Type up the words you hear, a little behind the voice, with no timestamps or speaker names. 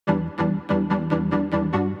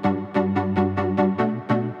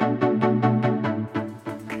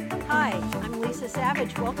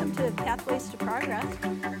welcome to Pathways to Progress.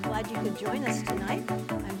 Glad you could join us tonight.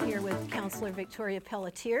 I'm here with Councillor Victoria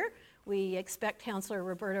Pelletier. We expect Councillor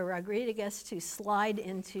Roberto Rodriguez to slide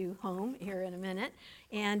into home here in a minute.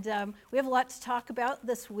 And we have a lot to talk about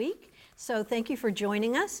this week, so thank you for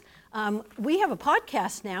joining us. We have a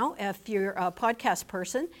podcast now, if you're a podcast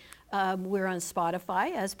person. We're on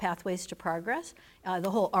Spotify as Pathways to Progress. The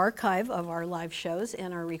whole archive of our live shows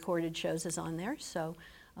and our recorded shows is on there, so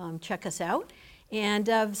check us out.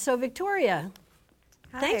 And so Victoria,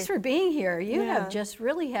 Hi. Thanks for being here. You have just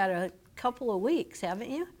really had a couple of weeks, haven't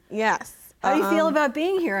you? Yes. How do you feel about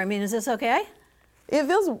being here? I mean, is this okay? It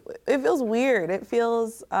feels weird. It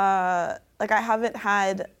feels like I haven't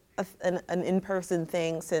had an in-person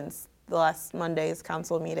thing since the last Monday's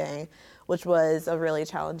council meeting, which was a really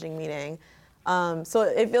challenging meeting. So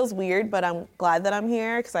it feels weird, but I'm glad that I'm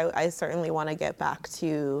here because I certainly want to get back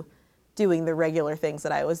to doing the regular things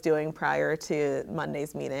that I was doing prior to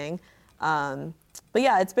Monday's meeting. But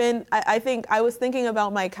yeah, it's been, I think I was thinking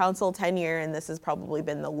about my council tenure, and this has probably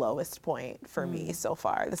been the lowest point for me so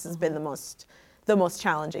far. This has been the most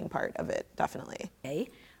challenging part of it, definitely. Okay.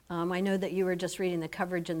 I know that you were just reading the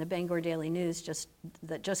coverage in the Bangor Daily News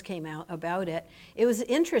that just came out about it. It was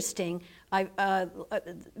interesting.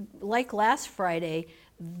 Like last Friday,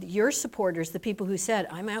 your supporters, the people who said,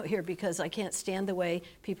 I'm out here because I can't stand the way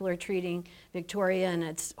people are treating Victoria and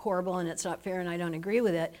it's horrible and it's not fair and I don't agree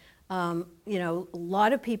with it. You know, a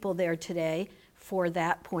lot of people there today for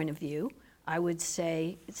that point of view. I would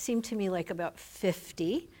say it seemed to me like about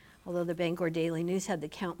 50, although the Bangor Daily News had the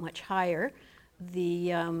count much higher.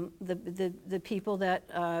 The people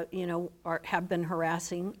that you know have been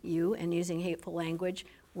harassing you and using hateful language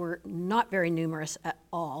were not very numerous at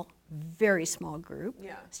all. Very small group,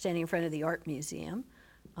 standing in front of the art museum.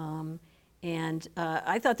 And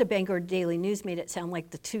I thought the Bangor Daily News made it sound like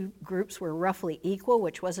the two groups were roughly equal,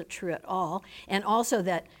 which wasn't true at all. And also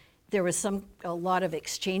that there was a lot of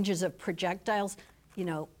exchanges of projectiles. You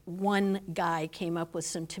know, one guy came up with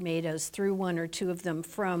some tomatoes, threw one or two of them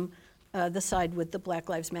from the side with the Black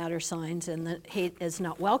Lives Matter signs and the hate is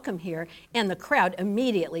not welcome here. And the crowd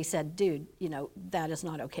immediately said, dude, you know, that is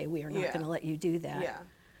not okay. We are not going to let you do that.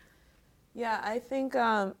 Yeah, I think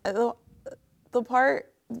the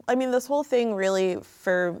part, I mean, this whole thing really,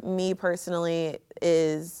 for me personally,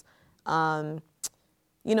 is,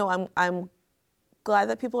 you know, I'm glad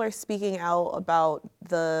that people are speaking out about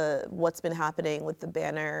what's been happening with the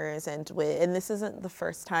banners and this isn't the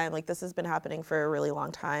first time. Like, this has been happening for a really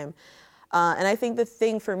long time. And I think the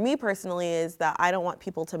thing for me personally is that I don't want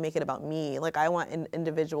people to make it about me. Like, I want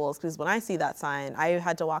individuals, because when I see that sign, I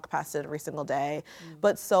had to walk past it every single day.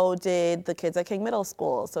 But so did the kids at King Middle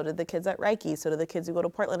School. So did the kids at Reiki. So did the kids who go to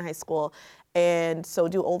Portland High School. And so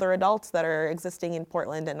do older adults that are existing in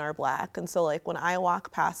Portland and are Black. And so, like, when I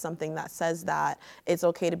walk past something that says that it's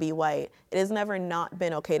okay to be white, it has never not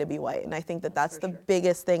been okay to be white. And I think that that's the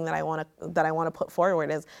biggest thing that I want to put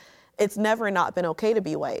forward is, it's never not been okay to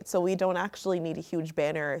be white. So we don't actually need a huge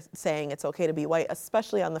banner saying it's okay to be white,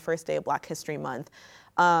 especially on the first day of Black History Month.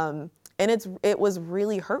 And it was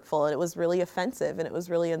really hurtful, and it was really offensive, and it was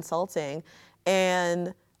really insulting.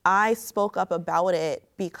 And I spoke up about it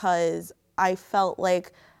because I felt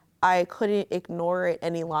like I couldn't ignore it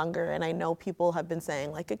any longer. And I know people have been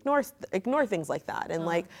saying, like, ignore things like that, and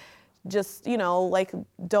like, just, you know, like,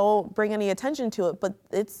 don't bring any attention to it. But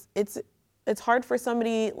it's hard for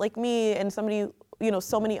somebody like me and somebody, you know,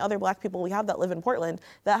 so many other Black people we have that live in Portland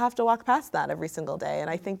that have to walk past that every single day. And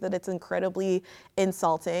I think that it's incredibly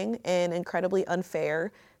insulting and incredibly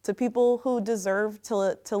unfair to people who deserve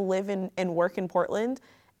to live and work in Portland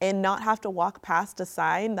and not have to walk past a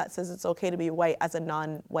sign that says it's okay to be white as a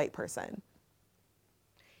non-white person.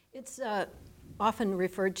 It's often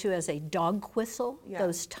referred to as a dog whistle,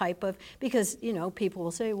 those type of, because, you know, people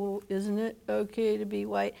will say, well, isn't it okay to be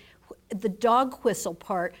white? The dog whistle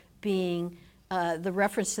part being the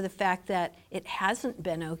reference to the fact that it hasn't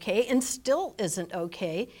been okay and still isn't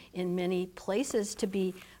okay in many places to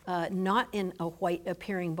be not in a white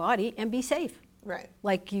appearing body and be safe. Right.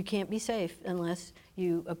 Like, you can't be safe unless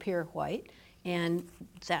you appear white. And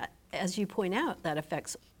that, as you point out, that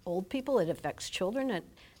affects old people, it affects children.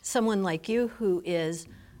 Someone like you who is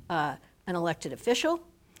an elected official,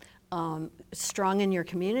 strong in your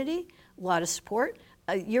community, a lot of support.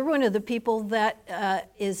 You're one of the people that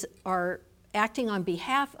are acting on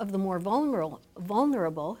behalf of the more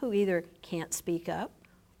vulnerable who either can't speak up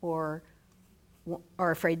or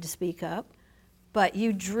are afraid to speak up. But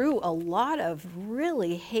you drew a lot of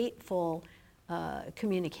really hateful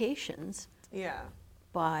communications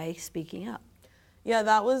by speaking up. Yeah,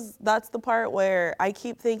 that's the part where I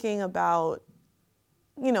keep thinking about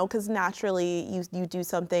because naturally you do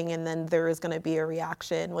something and then there is going to be a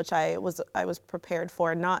reaction, which I was prepared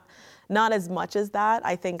for. Not as much as that,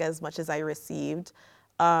 I think, as much as I received.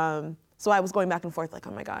 So I was going back and forth like,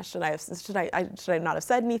 oh my gosh, should I not have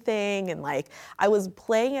said anything? And like, I was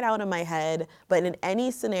playing it out in my head, but in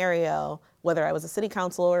any scenario, whether I was a city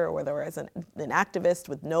councilor or whether I was an activist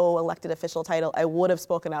with no elected official title, I would have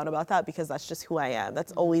spoken out about that because that's just who I am.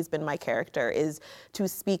 That's always been my character, is to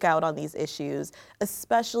speak out on these issues,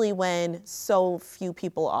 especially when so few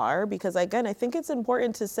people are. Because again, I think it's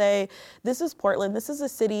important to say, this is Portland. This is a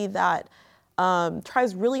city that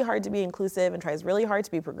tries really hard to be inclusive and tries really hard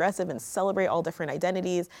to be progressive and celebrate all different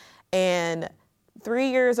identities. And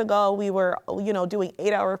 3 years ago, we were, doing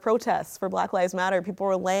 8-hour protests for Black Lives Matter. People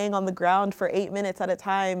were laying on the ground for 8 minutes at a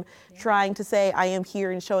time, trying to say, I am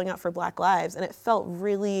here and showing up for Black lives. And it felt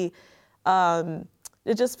really,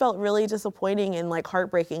 it just felt really disappointing and like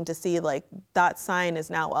heartbreaking to see like that sign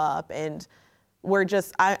is now up and I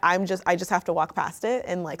just have to walk past it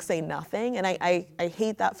and like say nothing. And I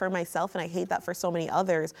hate that for myself, and I hate that for so many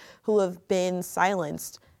others who have been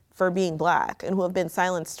silenced for being Black and who have been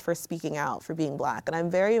silenced for speaking out for being Black. And I'm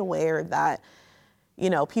very aware that,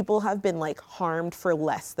 people have been like harmed for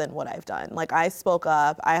less than what I've done. Like I spoke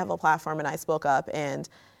up, I have a platform and I spoke up, and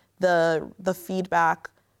the feedback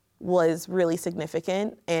was really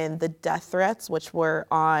significant. And the death threats, which were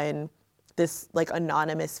on this like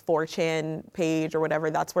anonymous 4chan page or whatever,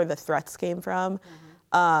 that's where the threats came from.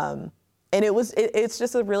 And it's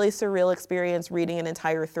just a really surreal experience reading an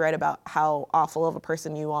entire thread about how awful of a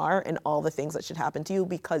person you are and all the things that should happen to you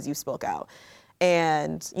because you spoke out.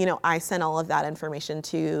 And, I sent all of that information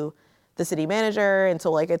to the city manager, and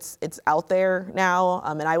so like it's out there now.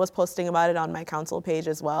 And I was posting about it on my council page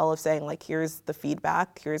as well, of saying like, here's the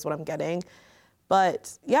feedback, here's what I'm getting.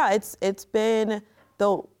 But yeah, it's been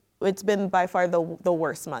by far the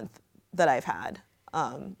worst month that I've had.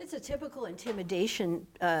 It's a typical intimidation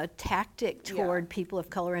tactic toward people of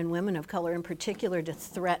color and women of color in particular, to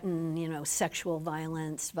threaten, sexual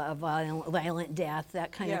violence, violent death,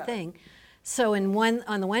 that kind of thing. So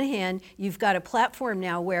on the one hand, you've got a platform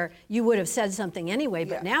now where you would have said something anyway,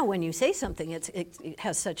 but now when you say something, it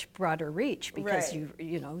has such broader reach because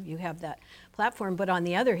you have that platform. But on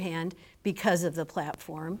the other hand, because of the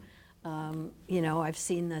platform, I've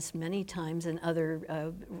seen this many times in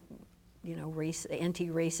other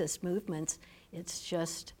anti-racist movements. It's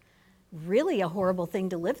just really a horrible thing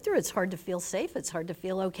to live through. It's hard to feel safe. It's hard to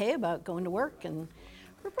feel okay about going to work. And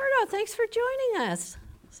Roberto, thanks for joining us.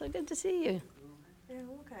 So good to see you. Yeah, I'm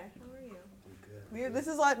okay. How are you? I'm good.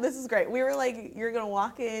 This is great. We were like, you're gonna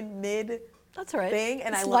walk in mid. That's right. Thing,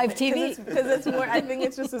 and it's I love live it, TV. Because it's more. I think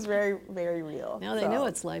it's just very, very real. Now they know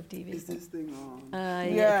it's live TV. Is this thing on?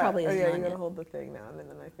 It probably is yeah, on you're yet. gonna hold the thing now, and then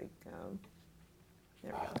I think. There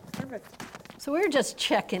we go. Perfect. So we're just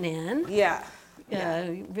checking in. Yeah.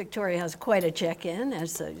 Victoria has quite a check-in,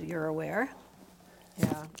 as you're aware.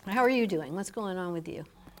 Yeah. How are you doing? What's going on with you?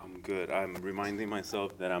 I'm good. I'm reminding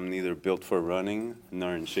myself that I'm neither built for running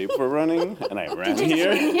nor in shape for running, and I ran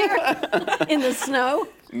here. In the snow?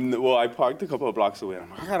 Well, I parked a couple of blocks away. I'm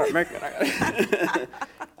like, I gotta make it.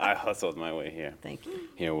 I hustled my way here. Thank you.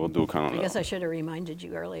 Here, we'll do kind of. I guess I should have reminded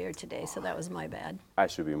you earlier today, so that was my bad. I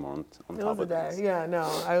should be more on It top was a of day. this. Yeah,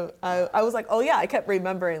 no. I was like, oh yeah, I kept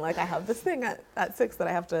remembering, like I have this thing at 6 that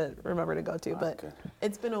I have to remember to go to, but Okay.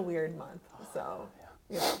 it's been a weird month, so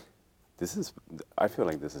yeah. I feel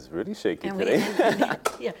like this is really shaky And today.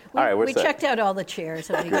 All right, we're we set. checked out all the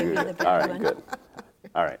chairs, and we gave you the big All right, one. good.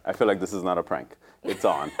 All right, I feel like this is not a prank. It's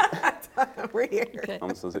on. We're here. Okay.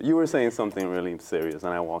 I'm so sorry. You were saying something really serious,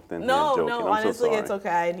 and I walked in No, here joking. I'm honestly, so sorry. it's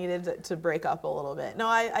okay. I needed to break up a little bit. No,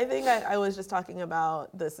 I think I was just talking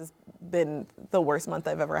about this has been the worst month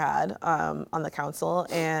I've ever had on the council,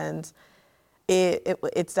 and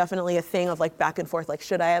it's definitely a thing of like back and forth, like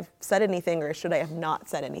should I have said anything or should I have not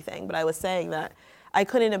said anything? But I was saying that I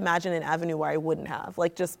couldn't imagine an avenue where I wouldn't have,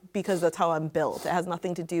 like just because that's how I'm built. It has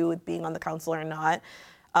nothing to do with being on the council or not.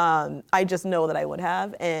 I just know that I would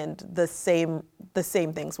have, and the same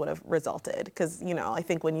things would have resulted. Because I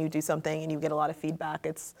think when you do something and you get a lot of feedback,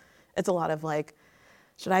 it's a lot of like,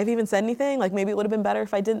 should I have even said anything? Like maybe it would have been better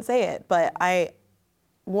if I didn't say it. But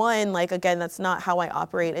one, like again, that's not how I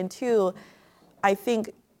operate, and two, I think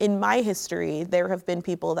in my history, there have been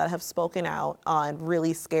people that have spoken out on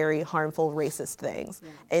really scary, harmful, racist things. Yeah.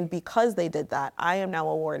 And because they did that, I am now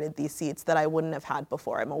awarded these seats that I wouldn't have had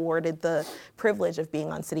before. I'm awarded the privilege of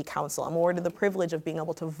being on city council. I'm awarded the privilege of being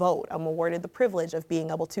able to vote. I'm awarded the privilege of being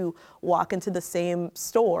able to walk into the same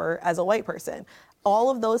store as a white person. all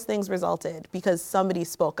of those things resulted because somebody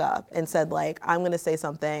spoke up and said, like, I'm going to say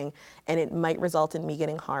something and it might result in me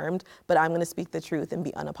getting harmed, but I'm going to speak the truth and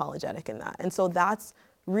be unapologetic in that. And so that's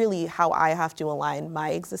really how I have to align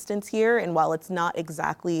my existence here. And while it's not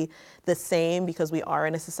exactly the same because we are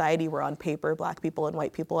in a society where on paper Black people and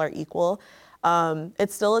white people are equal,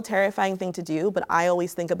 it's still a terrifying thing to do, but I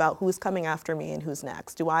always think about who's coming after me and who's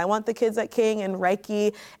next. Do I want the kids at King and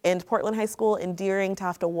Reiki and Portland High School and Deering to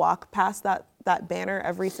have to walk past that banner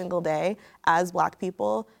every single day as Black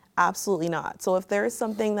people? Absolutely not. So if there is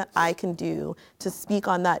something that I can do to speak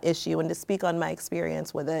on that issue and to speak on my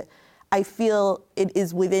experience with it, I feel it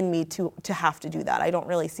is within me to have to do that. I don't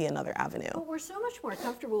really see another avenue. But we're so much more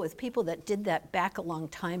comfortable with people that did that back a long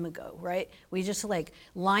time ago, right? We just like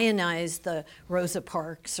lionize the Rosa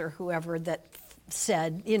Parks or whoever that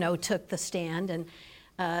said, you know, took the stand, and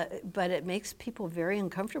but it makes people very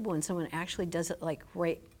uncomfortable when someone actually does it like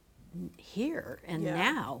right here and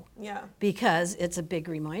now. Yeah. Because it's a big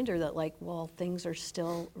reminder that like, well, things are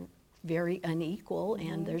still very unequal,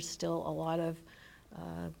 and there's still a lot of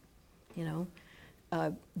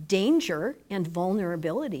danger and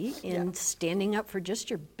vulnerability in standing up for just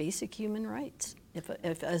your basic human rights.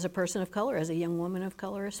 If as a person of color, as a young woman of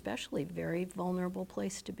color especially, very vulnerable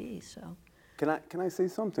place to be, so. Can I say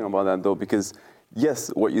something about that though? Because yes,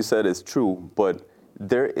 what you said is true, but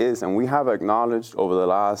there is, and we have acknowledged over the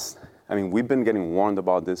last, I mean, we've been getting warned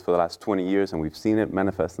about this for the last 20 years, and we've seen it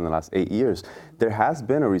manifest in the last 8 years. There has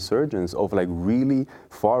been a resurgence of like really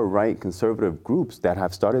far-right conservative groups that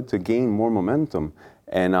have started to gain more momentum.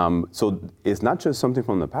 And so it's not just something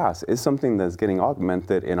from the past, it's something that's getting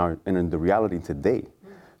augmented in the reality today.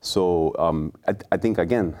 So I think,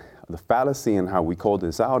 again, the fallacy in how we call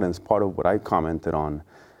this out, and it's part of what I commented on,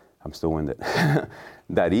 I'm still winded,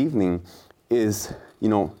 that evening, is, you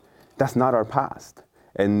know, that's not our past.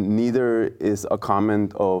 And neither is a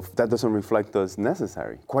comment of that doesn't reflect us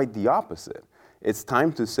necessary. Quite the opposite. It's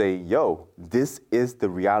time to say, yo, this is the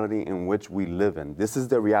reality in which we live in. This is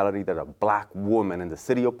the reality that a Black woman in the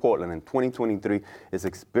city of Portland in 2023 is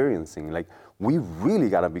experiencing. Like, we really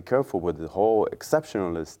gotta be careful with the whole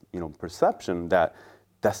exceptionalist, perception that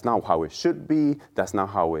that's not how it should be, that's not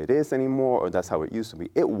how it is anymore, or that's how it used to be.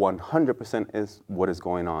 It 100% is what is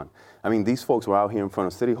going on. I mean, these folks were out here in front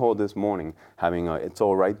of City Hall this morning having a "it's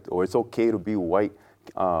all right" or "it's okay to be white"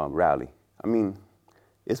 rally. I mean,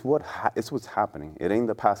 it's what's happening. It ain't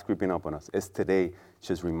the past creeping up on us. It's today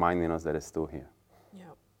just reminding us that it's still here.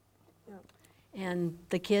 And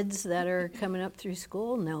the kids that are coming up through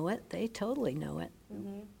school know it. They totally know it.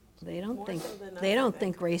 Mm-hmm. They don't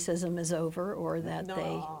think racism is over, or that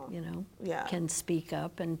they, can speak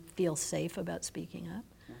up and feel safe about speaking up.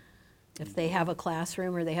 If they have a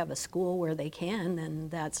classroom or they have a school where they can, then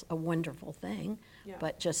that's a wonderful thing. Yeah.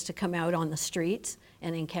 But just to come out on the streets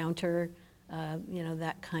and encounter,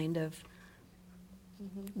 that kind of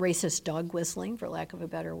racist dog whistling, for lack of a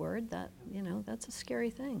better word, that's a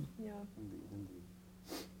scary thing. Yeah.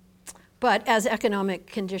 But as economic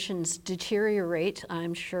conditions deteriorate,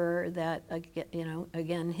 I'm sure that,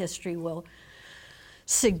 again, history will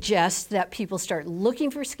suggest that people start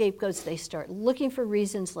looking for scapegoats. They start looking for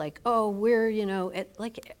reasons like, oh, we're,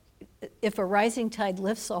 if a rising tide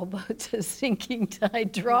lifts all boats, a sinking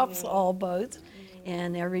tide drops all boats,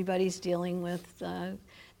 and everybody's dealing with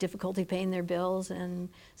difficulty paying their bills and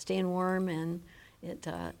staying warm, and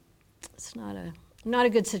it's not a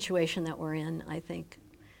good situation that we're in, I think.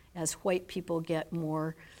 As white people get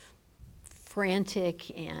more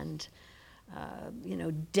frantic and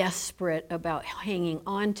desperate about hanging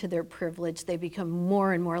on to their privilege, they become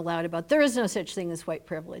more and more loud about there is no such thing as white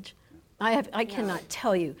privilege. I cannot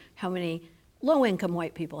tell you how many low-income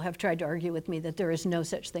white people have tried to argue with me that there is no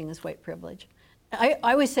such thing as white privilege. I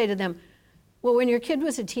always say to them, well, when your kid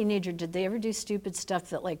was a teenager, did they ever do stupid stuff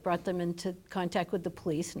that like brought them into contact with the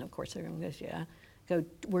police? And of course everyone goes, yeah.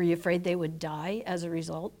 Were you afraid they would die as a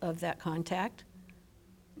result of that contact?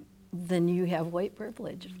 Then you have white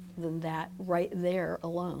privilege. Then that right there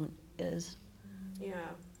alone is.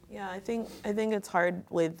 Yeah. I think it's hard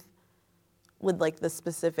with like the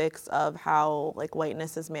specifics of how like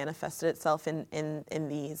whiteness has manifested itself in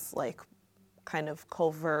these like kind of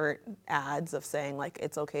covert ads of saying like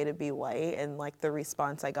it's okay to be white, and like the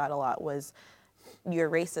response I got a lot was, you're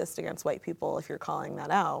racist against white people if you're calling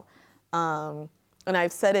that out. And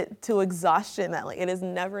I've said it to exhaustion that like it has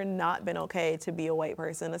never not been okay to be a white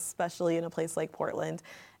person, especially in a place like Portland,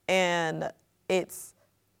 and it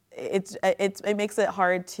makes it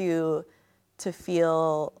hard to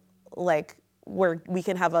feel like we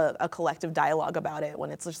can have a collective dialogue about it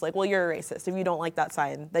when it's just like, well, you're a racist. If you don't like that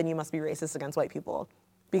sign, then you must be racist against white people.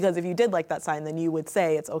 Because if you did like that sign, then you would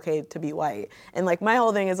say it's okay to be white. And like my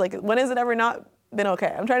whole thing is like, when has it ever not been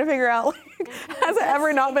okay? I'm trying to figure out, like, has it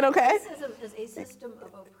ever not been okay? Racism is a system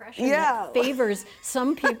of oppression Yeah. that favors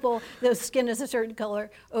some people, their skin is a certain color,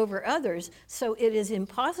 over others. So it is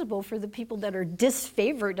impossible for the people that are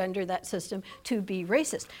disfavored under that system to be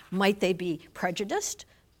racist. Might they be prejudiced?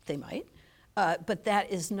 They might. But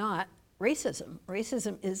that is not racism.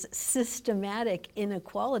 Racism is systematic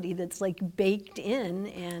inequality that's like baked in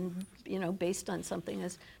and, you know, based on something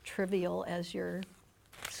as trivial as your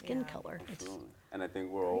skin color. It's And I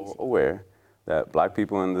think we're all aware that black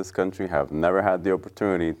people in this country have never had the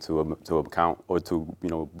opportunity to account or to, you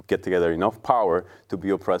know, get together enough power to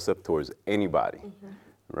be oppressive towards anybody,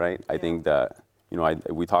 right? I think that, you know,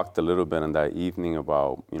 we talked a little bit on that evening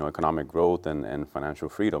about, you know, economic growth and financial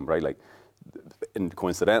freedom, right? Like, and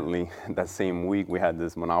coincidentally, that same week we had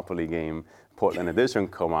this Monopoly game, Portland Edition,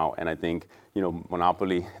 come out, and I think, you know,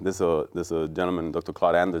 Monopoly. There's a gentleman, Dr.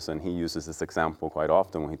 Claude Anderson. He uses this example quite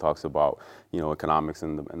often when he talks about, you know, economics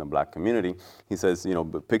in the black community. He says, you know,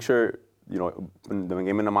 picture, you know, the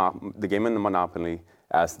game in the Monopoly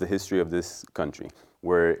as the history of this country,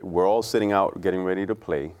 where we're all sitting out getting ready to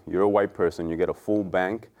play. You're a white person, you get a full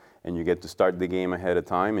bank, and you get to start the game ahead of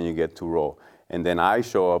time, and you get to roll. And then I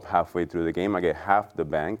show up halfway through the game, I get half the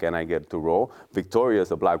bank, and I get to roll. Victoria,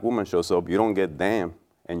 as a black woman, shows up, you don't get damn,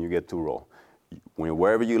 and you get to roll.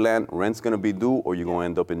 Wherever you land, rent's gonna be due, or you're gonna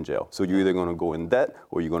end up in jail. So you're either gonna go in debt,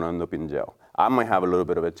 or you're gonna end up in jail. I might have a little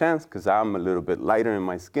bit of a chance, because I'm a little bit lighter in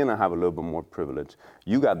my skin, I have a little bit more privilege.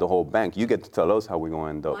 You got the whole bank, you get to tell us how we're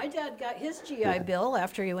gonna end up. My dad got his GI Bill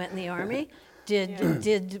after he went in the Army.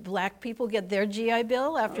 Did black people get their GI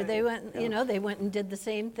Bill after they went, you know, they went and did the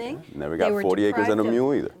same thing? Never They got were 40 acres and a deprived of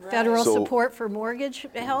mule either. Federal So- support for mortgage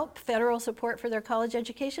help, federal support for their college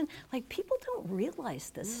education. Like, people don't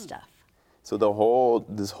realize this stuff. So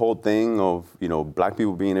this whole thing of, you know, black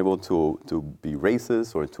people being able to be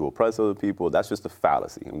racist or to oppress other people, that's just a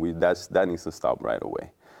fallacy, and that needs to stop right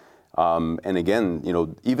away. And again, you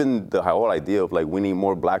know, even the whole idea of like we need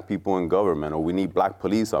more black people in government or we need black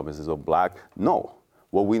police officers or no.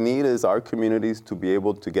 What we need is our communities to be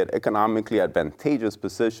able to get economically advantageous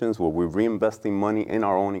positions where we're reinvesting money in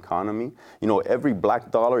our own economy. You know, every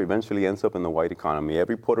black dollar eventually ends up in the white economy.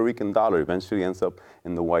 Every Puerto Rican dollar eventually ends up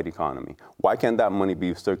in the white economy. Why can't that money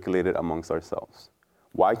be circulated amongst ourselves?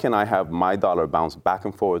 Why can't I have my dollar bounce back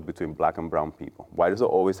and forth between black and brown people? Why does it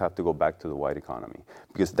always have to go back to the white economy?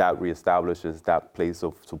 Because that reestablishes that place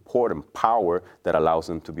of support and power that allows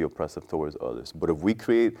them to be oppressive towards others. But if we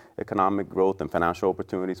create economic growth and financial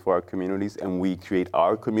opportunities for our communities, and we create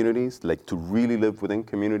our communities, like to really live within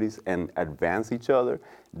communities and advance each other,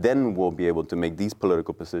 then we'll be able to make these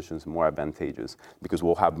political positions more advantageous because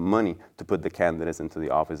we'll have money to put the candidates into the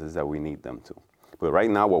offices that we need them to. But right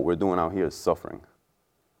now, what we're doing out here is suffering.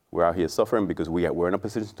 We're out here suffering because we're in a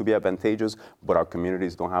position to be advantageous, but our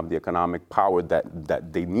communities don't have the economic power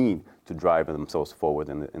that they need to drive themselves forward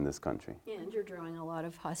in this country. And you're drawing a lot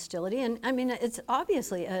of hostility. And I mean, it's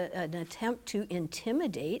obviously an attempt to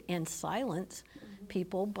intimidate and silence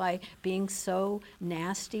people by being so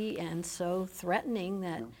nasty and so threatening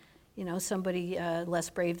that, you know, somebody less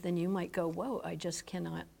brave than you might go, whoa,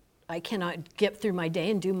 I cannot get through my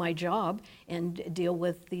day and do my job and deal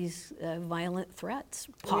with these violent threats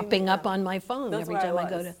popping up on my phone every time I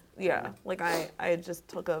go to. Yeah, like I just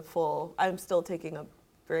took I'm still taking a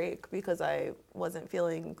break because I wasn't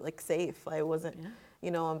feeling like safe. I wasn't,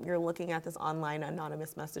 you know, you're looking at this online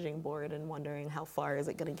anonymous messaging board and wondering how far is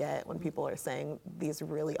it going to get when people are saying these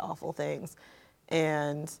really awful things.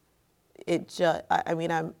 And it just, I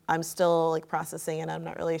mean, I'm still like processing and I'm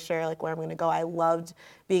not really sure like where I'm gonna go. I loved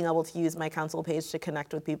being able to use my council page to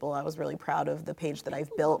connect with people. I was really proud of the page that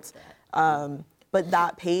I've built. But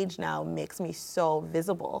that page now makes me so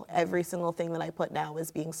visible. Every single thing that I put now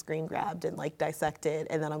is being screen grabbed and like dissected,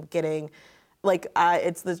 and then I'm getting like,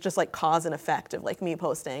 it's just like cause and effect of like me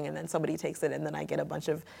posting and then somebody takes it and then I get a bunch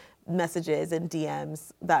of messages and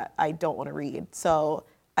DMs that I don't wanna read. So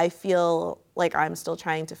I feel like I'm still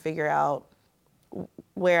trying to figure out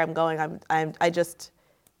where I'm going. I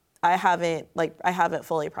haven't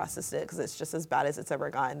fully processed it because it's just as bad as it's ever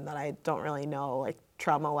gotten that I don't really know like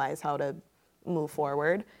trauma-wise how to move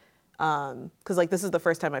forward. Because like this is the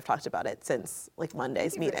first time I've talked about it since like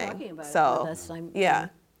Monday's Thank you for meeting. talking about it So with us.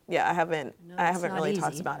 yeah, I haven't it's not really easy.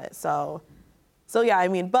 talked about it. So yeah, I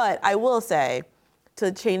mean, but I will say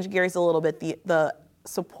to change gears a little bit, the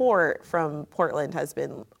support from Portland has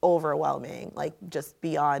been overwhelming, like just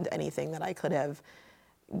beyond anything that I could have,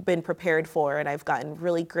 been prepared for, and I've gotten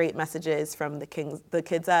really great messages from the kids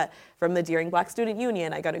from the Deering Black Student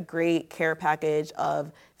Union. I got a great care package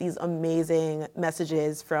of these amazing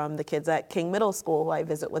messages from the kids at King Middle School, who I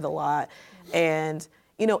visit with a lot, and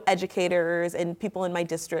educators and people in my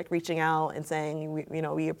district reaching out and saying,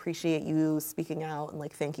 we appreciate you speaking out, and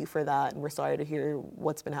like, thank you for that, and we're sorry to hear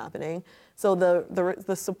what's been happening. So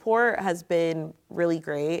the support has been really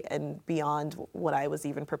great and beyond what I was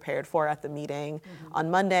even prepared for at the meeting.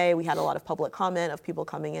 On Monday, we had a lot of public comment of people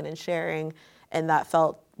coming in and sharing, and that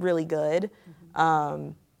felt really good.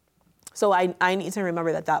 So I need to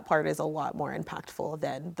remember that part is a lot more impactful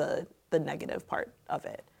than the negative part of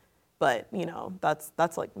it. But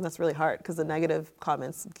that's really hard, because the negative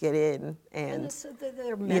comments get in, and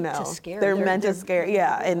they're meant to scare. They're meant to scare,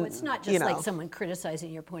 yeah. And it's not just like someone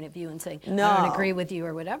criticizing your point of view and saying, no, I don't agree with you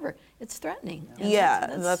or whatever. It's threatening.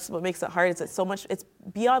 And that's what makes it hard. It's so much. It's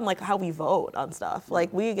beyond like how we vote on stuff.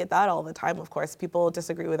 Like, we get that all the time. Of course, people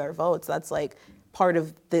disagree with our votes. That's like part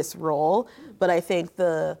of this role. But I think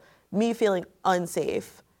me feeling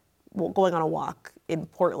unsafe going on a walk in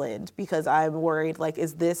Portland because I'm worried, like,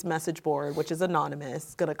 is this message board, which is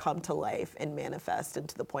anonymous, gonna come to life and manifest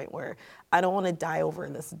into the point where I don't want to die over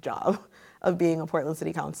this job of being a Portland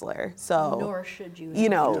City Councilor. So nor should you.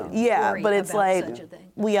 But it's like such a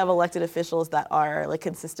thing. We have elected officials that are like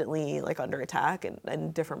consistently like under attack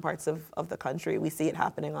in different parts of the country. We see it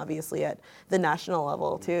happening obviously at the national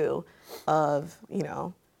level too, of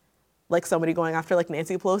like somebody going after like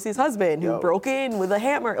Nancy Pelosi's husband who broke in with a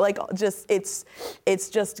hammer. Like, just it's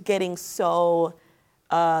just getting so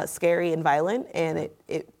scary and violent, and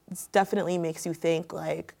it definitely makes you think,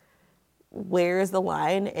 like, where's the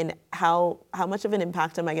line, and how much of an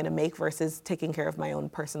impact am I going to make versus taking care of my own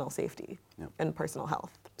personal safety and personal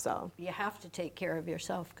health. So you have to take care of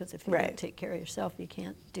yourself, because if you don't take care of yourself, you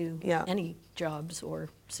can't do any jobs or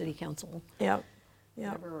city council,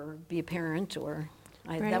 whatever, or be a parent or.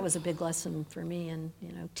 That was a big lesson for me in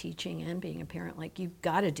teaching and being a parent. Like, you've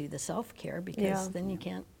got to do the self-care, because then you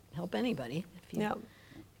can't help anybody if you don't.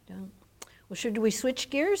 Well, should we switch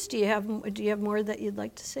gears? Do you have more that you'd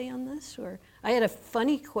like to say on this? Or I had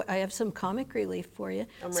I have some comic relief for you.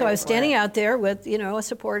 So I was standing out there with a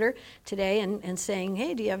supporter today and saying,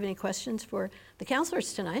 hey, do you have any questions for the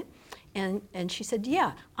councilors tonight? And she said,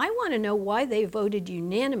 yeah, I want to know why they voted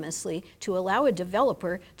unanimously to allow a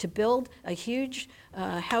developer to build a huge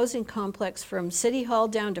housing complex from City Hall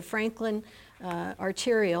down to Franklin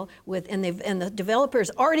Arterial and the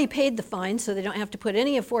developers already paid the fine, so they don't have to put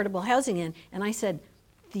any affordable housing in. And I said,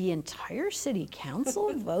 the entire city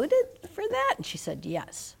council voted for that? And she said,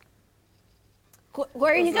 yes.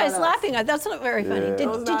 Why are you guys laughing at? That's not very funny.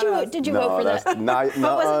 Did you vote for that? Not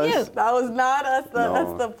wasn't you. That was not us.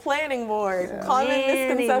 That's the planning board. Yeah. Common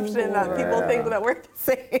misconception that people think that we're the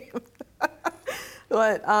same.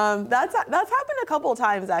 But that's happened a couple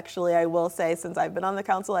times, actually, I will say. Since I've been on the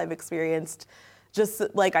council, I've experienced just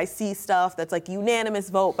like I see stuff that's like unanimous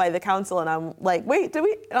vote by the council, and I'm like, wait, did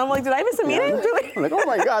we? And I'm like, did I miss a meeting? I'm like, oh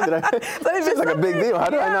my God, did I? It's like a big deal. How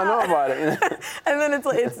do I not know about it? And then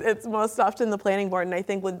it's most often the planning board, and I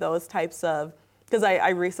think with those types of, because I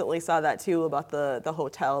recently saw that too about the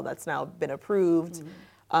hotel that's now been approved.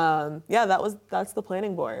 That's the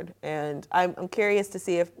planning board, and I'm curious to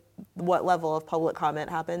see what level of public comment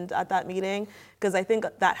happened at that meeting, because I think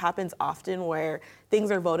that happens often where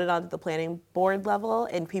things are voted on at the planning board level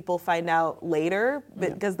and people find out later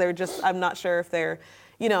because they're just, I'm not sure if they're,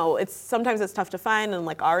 sometimes it's tough to find, and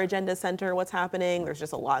like our agenda center what's happening, there's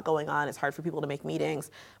just a lot going on, it's hard for people to make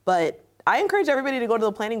meetings, but I encourage everybody to go to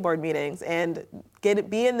the planning board meetings and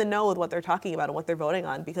be in the know with what they're talking about and what they're voting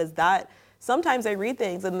on, because sometimes I read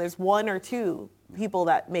things and there's one or two people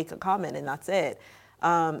that make a comment and that's it.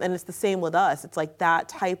 And it's the same with us. It's like that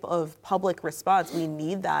type of public response. We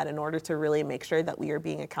need that in order to really make sure that we are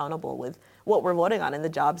being accountable with what we're voting on and the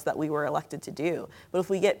jobs that we were elected to do. But if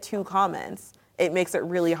we get two comments, it makes it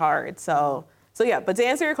really hard. So yeah, but to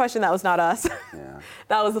answer your question, that was not us. Yeah.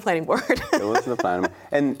 That was the planning board. It was the planning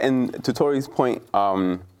board. And to Tori's point,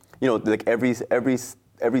 like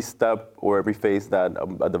every step or every phase that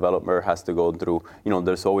a developer has to go through,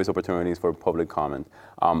 there's always opportunities for public comment.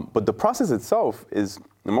 But the process itself is,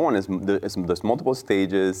 number one, there's multiple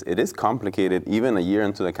stages. It is complicated. Even a year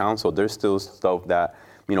into the council, there's still stuff that,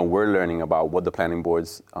 we're learning about what the planning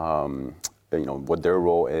board's, what their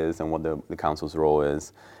role is and what the council's role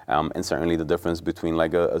is. And certainly the difference between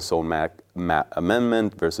like a zone map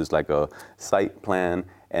amendment versus like a site plan,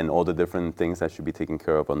 and all the different things that should be taken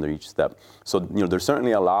care of under each step. So, there's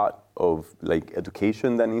certainly a lot of like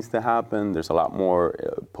education that needs to happen. There's a lot more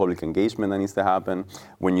public engagement that needs to happen.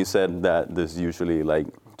 When you said that there's usually like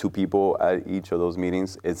 2 people at each of those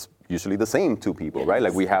meetings, it's usually the same 2 people, right?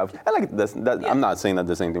 Like we have, and like I'm not saying that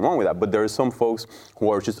there's anything wrong with that, but there are some folks who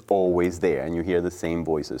are just always there, and you hear the same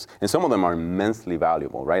voices, and some of them are immensely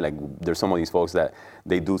valuable, right? Like there's some of these folks that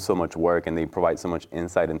they do so much work and they provide so much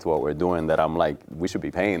insight into what we're doing that I'm like, we should be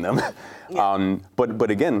paying them. But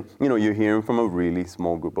again, you're hearing from a really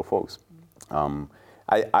small group of folks.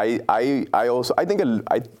 I also think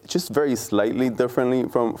just very slightly differently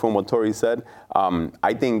from what Tori said.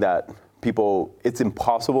 I think that it's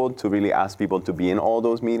impossible to really ask people to be in all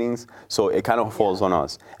those meetings, so it kind of falls on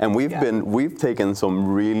us. And we've taken some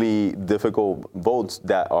really difficult votes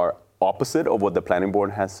that are opposite of what the planning board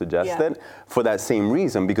has suggested for that same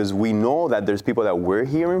reason, because we know that there's people that we're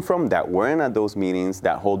hearing from that weren't at those meetings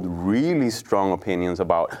that hold really strong opinions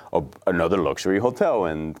about another luxury hotel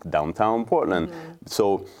in downtown Portland.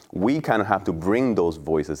 So we kind of have to bring those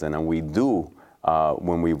voices in, and we do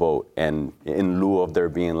when we vote, and in lieu of there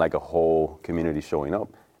being like a whole community showing up.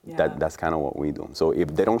 That's kind of what we do. So if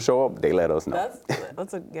they don't show up, they let us know.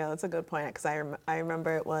 That's a good point, because I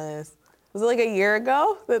remember it was it like a year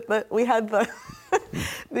ago that we had the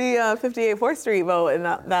 58 4th Street vote, and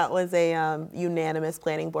that was a unanimous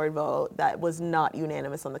planning board vote that was not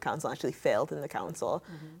unanimous on the council, actually failed in the council.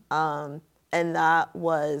 And that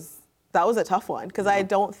was a tough one, because I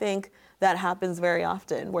don't think that happens very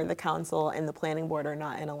often where the council and the planning board are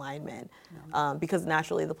not in alignment, because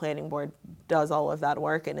naturally the planning board does all of that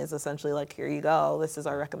work and is essentially like, here you go, this is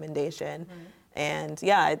our recommendation. And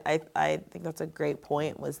I think that's a great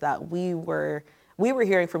point, was that we were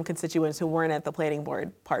hearing from constituents who weren't at the planning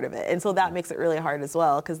board part of it. And so that makes it really hard as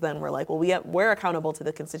well, because then we're like, well, we're accountable to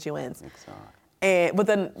the constituents. Exactly. But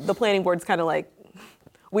then the planning board's kind of like,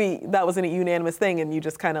 that wasn't a unanimous thing, and you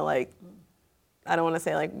just kind of like, I don't want to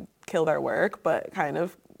say like killed our work, but kind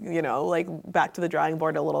of, like back to the drawing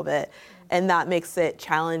board a little bit. And that makes it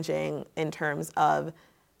challenging in terms of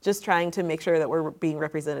just trying to make sure that we're being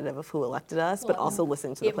representative of who elected us, but also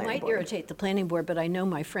listening to the planning board. It might irritate the planning board, but I know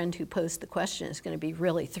my friend who posed the question is going to be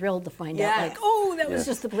really thrilled to find out, like, oh, that was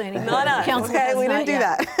just the planning board. Not us. Council Okay, we didn't do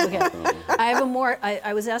that. Okay.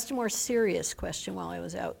 I was asked a more serious question while I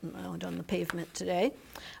was out on the pavement today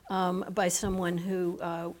by someone who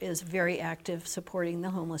is very active supporting the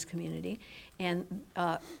homeless community. And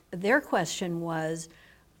their question was,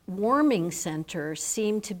 warming centers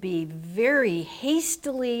seem to be very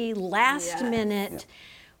hastily, last minute.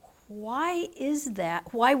 Why is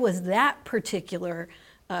that? Why was that particular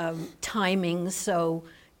timing so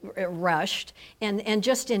rushed? And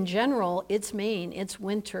just in general, it's Maine, it's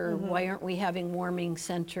winter. Why aren't we having warming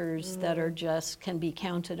centers that are can be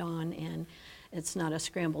counted on, and it's not a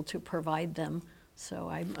scramble to provide them? So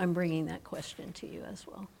I'm bringing that question to you as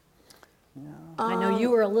well. I know you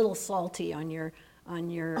were a little salty on your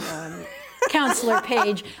counselor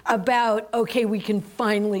page about, okay, we can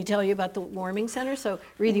finally tell you about the warming center. So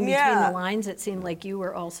reading between the lines, it seemed like you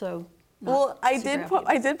were also I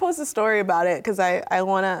did post a story about it, because I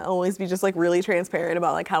want to always be just like really transparent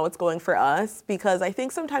about like how it's going for us, because I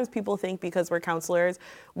think sometimes people think because we're counselors,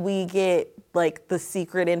 we get like the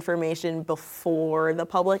secret information before the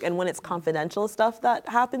public, and when it's confidential stuff that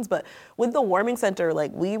happens. But with the warming center,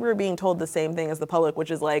 like we were being told the same thing as the public,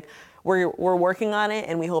 which is like, we're working on it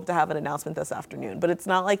and we hope to have an announcement this afternoon. But it's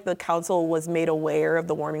not like the council was made aware of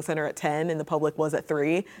the warming center at 10 and the public was at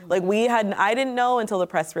 3. Like I didn't know until the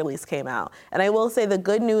press release came out. And I will say the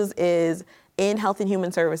good news is, in Health and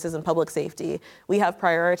Human Services and Public Safety, we have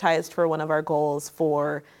prioritized for one of our goals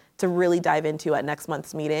to really dive into at next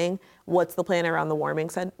month's meeting, what's the plan around the warming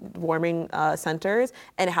centers,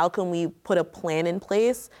 and how can we put a plan in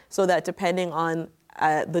place so that depending on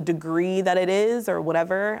the degree that it is or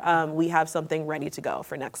whatever, we have something ready to go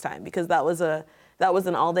for next time, because that was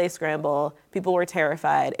an all-day scramble. People were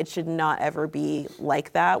terrified. It should not ever be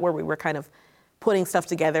like that, where we were kind of putting stuff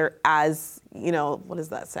together as, what is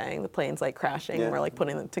that saying? The plane's like crashing, and we're like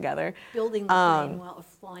putting them together. Building the plane while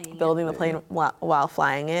flying. Building the plane while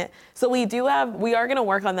flying it. So we are going to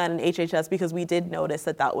work on that in HHS, because we did notice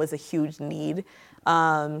that was a huge need.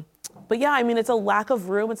 But yeah, I mean, it's a lack of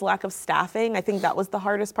room, it's a lack of staffing. I think that was the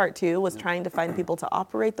hardest part too, was trying to find people to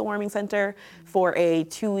operate the warming center for a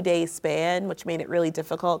 2-day span, which made it really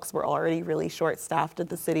difficult because we're already really short-staffed at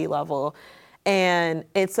the city level. And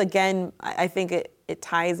it's, again, I think it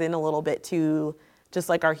ties in a little bit to just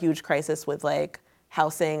like our huge crisis with like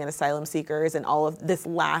housing and asylum seekers and all of this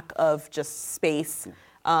lack of just space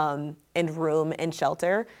and room and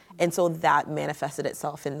shelter. And so that manifested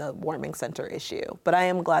itself in the warming center issue. But I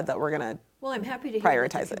am glad that we're going to Well, I'm happy to hear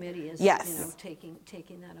that prioritize the it. committee is Yes. taking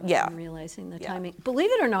that up Yeah. and realizing the Yeah. timing. Believe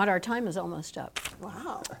it or not, our time is almost up.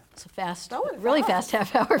 Wow. It's a fast, That went really fast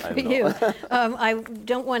half hour for know. you. I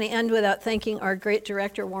don't want to end without thanking our great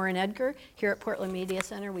director, Warren Edgar, here at Portland Media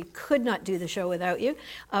Center. We could not do the show without you.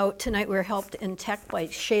 Tonight we're helped in tech by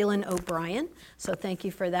Shaylin O'Brien, so thank you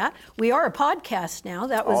for that. We are a podcast now.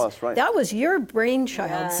 That was, that's right. that was your brainchild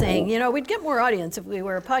Yeah. saying, we'd get more audience if we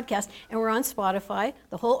were a podcast, and we're on Spotify.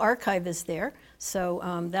 The whole archive is there, so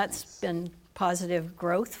that's been positive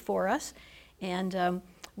growth for us. And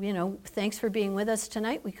thanks for being with us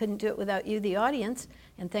tonight. We couldn't do it without you, the audience,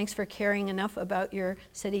 and thanks for caring enough about your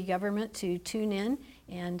city government to tune in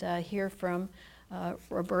and hear from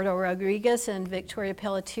Roberto Rodriguez and Victoria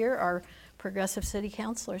Pelletier, our progressive city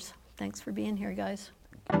councilors. Thanks for being here, guys.